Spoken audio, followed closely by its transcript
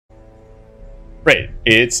Right,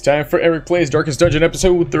 it's time for Eric Plays Darkest Dungeon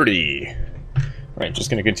episode 30. Alright, just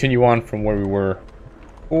gonna continue on from where we were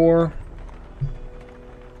before.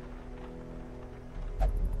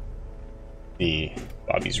 The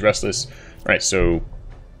Bobby's Restless. Alright, so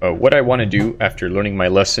what I want to do after learning my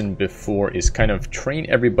lesson before is kind of train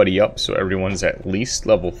everybody up so everyone's at least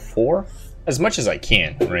level 4. As much as I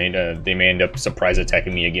can, right? They may end up surprise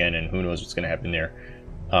attacking me again and who knows what's gonna happen there.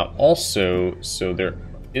 Also, so there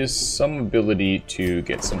is some ability to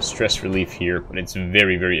get some stress relief here, but it's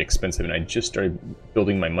very, very expensive, and I just started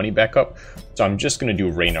building my money back up. So I'm just going to do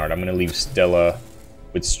Reynard. I'm going to leave Stella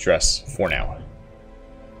with stress for now.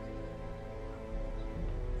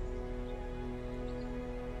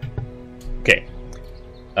 Okay.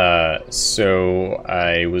 So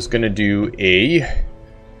I was going to do a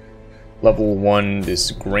level 1,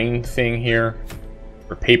 this grain thing here.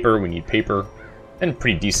 For paper, we need paper, and a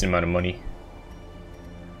pretty decent amount of money.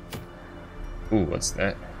 Ooh, what's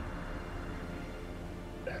that?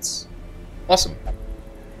 That's awesome.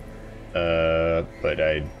 But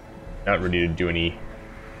I'm not ready to do any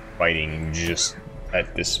fighting just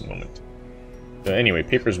at this moment. So anyway,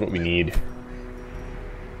 paper is what we need.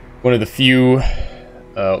 One of the few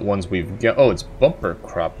ones we've got. Oh, it's bumper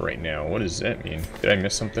crop right now. What does that mean? Did I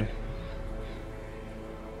miss something?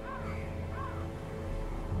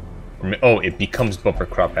 Oh, it becomes bumper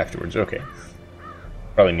crop afterwards. Okay.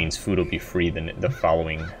 Probably means food will be free the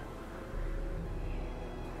following.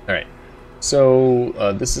 Alright,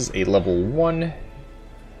 so this is a level 1.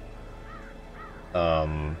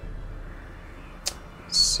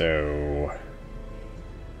 So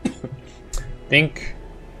I think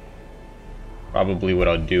probably what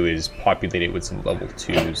I'll do is populate it with some level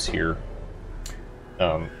 2s here.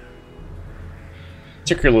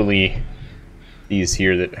 Particularly these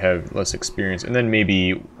here that have less experience, and then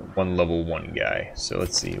maybe one level 1 guy. So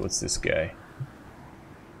let's see, what's this guy?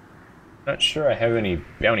 Not sure I have any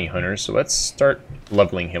bounty hunters, so let's start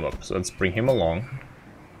leveling him up. So let's bring him along.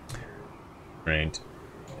 Right.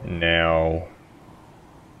 Now,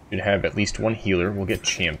 should have at least one healer. We'll get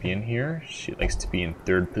Champion here. She likes to be in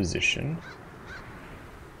 3rd position.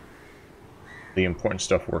 The important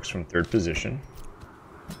stuff works from 3rd position.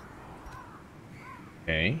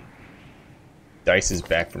 Okay. Dice is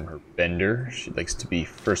back from her bender. She likes to be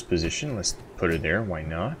 1st position. Let's put her there. Why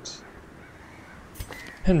not?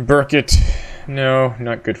 And Burkett. No,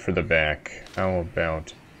 not good for the back. How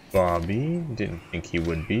about Bobby? Didn't think he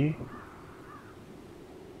would be.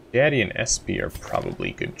 Daddy and SB are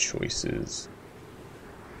probably good choices.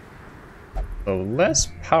 Though less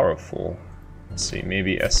powerful. Let's see,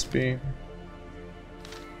 maybe SB?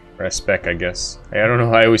 Or SPEC, I guess. I don't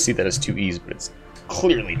know. I always see that as 2 E's, but it's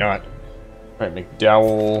clearly not. Alright,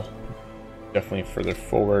 McDowell, definitely further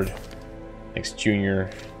forward. Next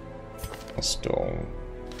Junior, I'll still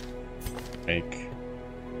make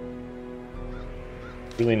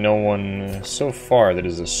really no one so far that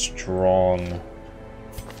is a strong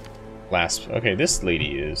last. Okay, this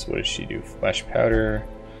lady is. What does she do? Flash powder.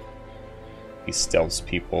 He stealths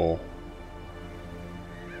people.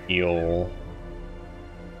 Heal.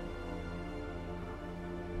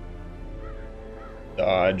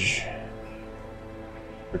 Dodge.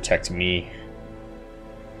 Protect me.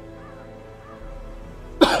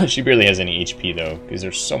 She barely has any HP though, because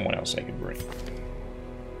there's someone else I could bring.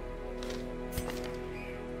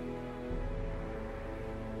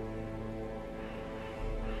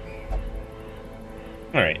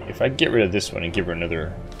 Alright, if I get rid of this one and give her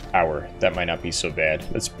another hour, that might not be so bad.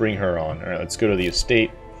 Let's bring her on. Alright, let's go to the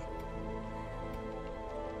estate.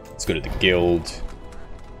 Let's go to the guild.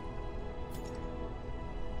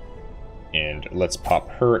 And let's pop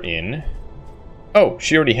her in. Oh,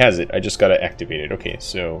 she already has it. I just gotta activate it. Okay,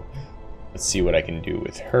 so let's see what I can do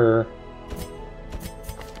with her.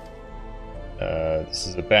 This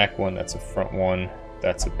is a back one. That's a front one.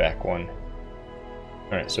 That's a back one.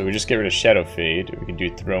 Alright, so we just get rid of Shadow Fade. We can do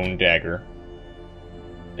Throne Dagger.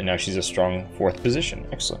 And now she's a strong 4th position.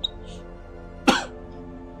 Excellent.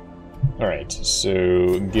 Alright,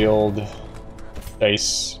 so guild,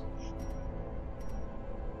 dice.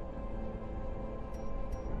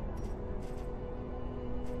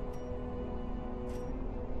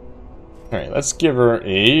 Alright, let's give her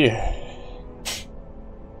a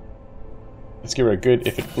good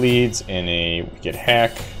if it bleeds, and we get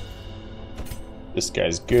hack. This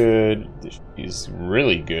guy's good. She's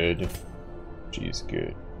really good. She's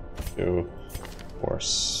good. So, of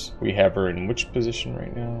course, we have her in which position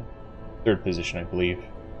right now? 3rd position, I believe.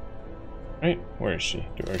 Right? Where is she?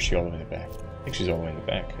 Or is she all the way in the back? I think she's all the way in the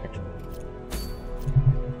back, actually.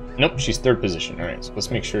 Nope, she's 3rd position. Alright, so let's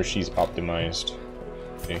make sure she's optimized.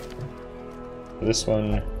 Okay. This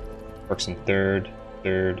one works in third,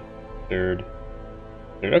 third, third,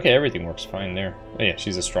 third. Okay, everything works fine there. Oh yeah,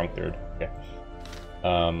 she's a strong third. Okay.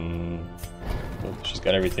 So she's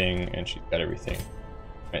got everything, and she's got everything.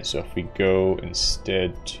 Alright, so if we go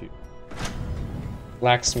instead to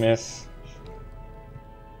blacksmith.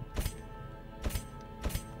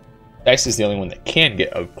 Dice is the only one that can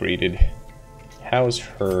get upgraded. How's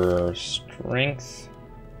her strength?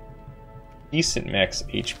 Decent max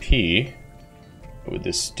HP. What would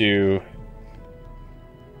this do?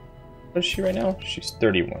 What is she right now? She's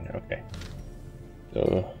 31. Okay.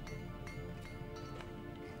 So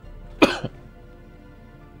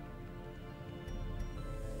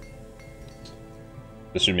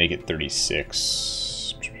this would make it 36.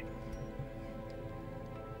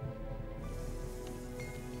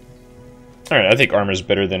 Alright, I think armor's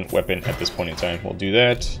better than weapon at this point in time. We'll do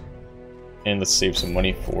that. And let's save some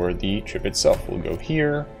money for the trip itself. We'll go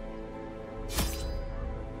here.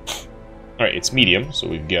 Alright, it's medium, so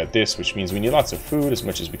we've got this, which means we need lots of food, as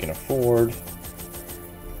much as we can afford.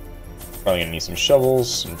 Probably gonna need some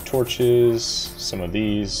shovels, some torches, some of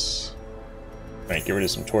these. Alright, get rid of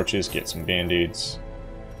some torches, get some band-aids.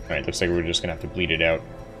 Alright, looks like we're just gonna have to bleed it out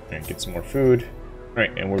and get some more food.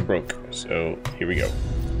 Alright, and we're broke, so here we go.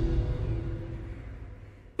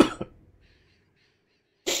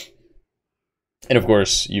 And of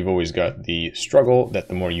course, you've always got the struggle that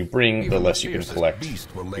the more you bring, the less you can collect.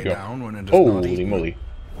 Holy moly.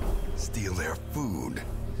 Steal their food.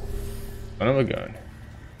 Son of a gun.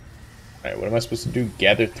 Alright, what am I supposed to do?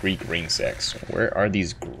 Gather 3 grain sacks. Where are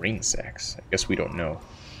these grain sacks? I guess we don't know.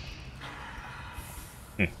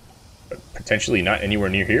 But potentially not anywhere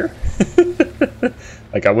near here?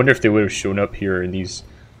 Like, I wonder if they would have shown up here in these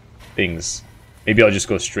things. Maybe I'll just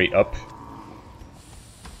go straight up.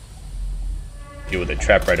 Deal with the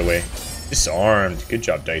trap right away. Disarmed. Good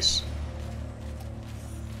job, Dice.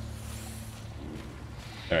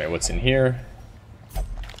 Alright, what's in here?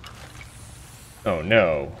 Oh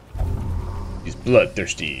no. He's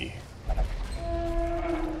bloodthirsty.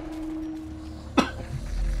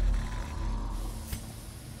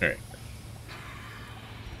 Alright.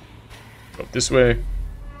 Go up this way.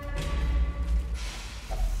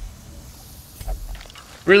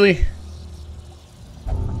 Really?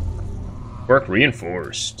 Work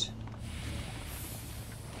reinforced.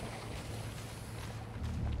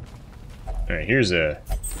 Alright, here's a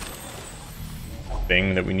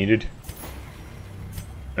thing that we needed.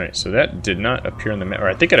 Alright, so that did not appear on the map, or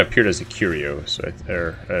I think it appeared as a curio, so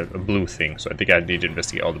or a blue thing, so I think I need to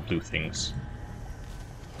investigate all the blue things.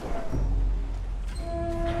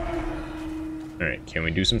 Alright, can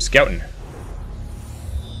we do some scouting?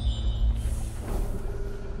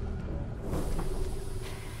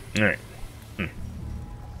 Alright.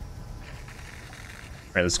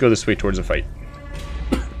 Alright, let's go this way towards the fight.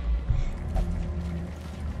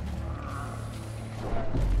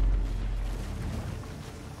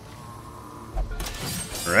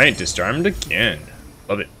 Alright, disarmed again.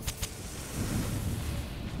 Love it.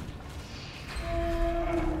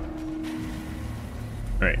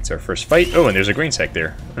 Alright, it's our first fight. Oh, and there's a grain sack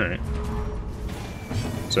there. Alright.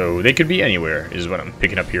 So they could be anywhere, is what I'm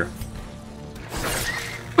picking up here.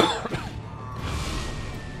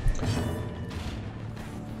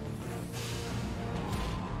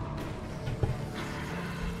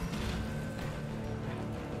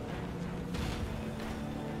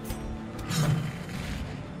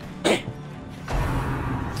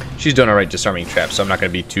 She's done alright disarming traps, so I'm not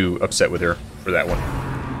going to be too upset with her for that one.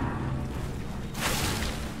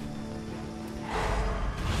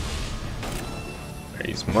 Alright,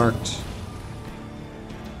 he's marked.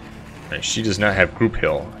 Alright, she does not have group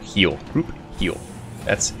heal. Group heal.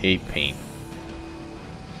 That's a pain.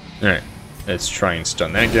 Alright, let's try and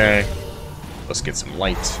stun that guy. Let's get some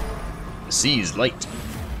light. The sea is light.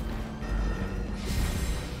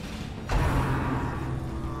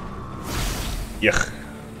 Yuck.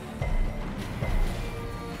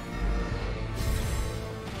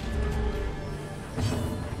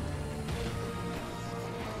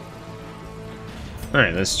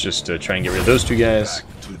 Alright, let's just try and get rid of those two guys.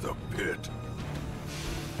 Back to the pit.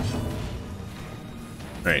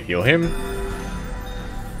 Alright, heal him.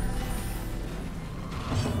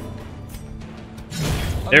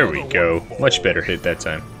 There we go. Much better hit that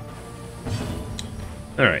time.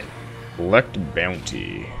 Alright. Collect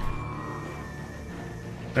bounty.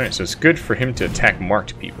 Alright, so it's good for him to attack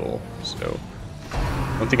marked people. So,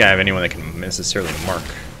 I don't think I have anyone that can necessarily mark.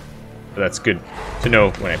 But that's good to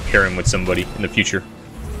know when I pair him with somebody in the future.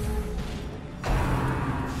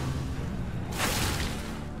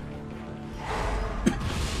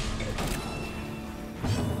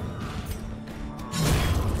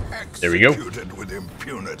 There we go. Executed with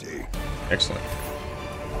impunity. Excellent.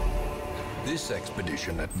 This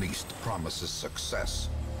expedition at least promises success.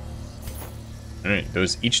 Alright,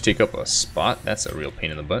 those each take up a spot. That's a real pain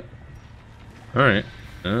in the butt. Alright,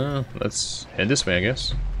 let's head this way, I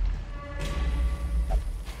guess.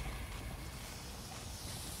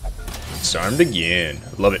 Disarmed again.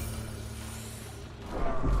 Love it.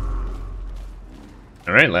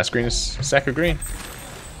 Alright, last green is sack of green.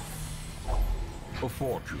 A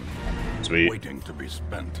fortune Sweet. waiting to be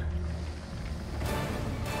spent.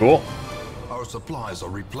 Cool. Our supplies are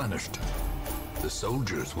replenished. The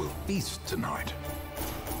soldiers will feast tonight.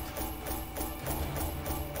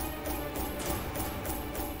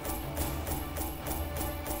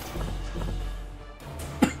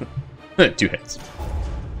 Two heads.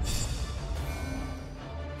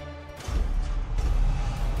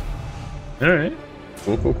 Alright.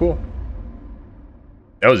 Cool, cool, cool.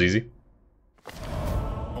 That was easy.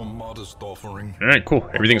 A modest offering. Alright, cool.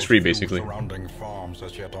 Everything's free, Those few basically. Surrounding farms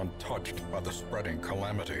as yet untouched by the spreading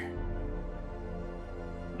calamity.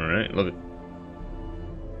 Alright, love it.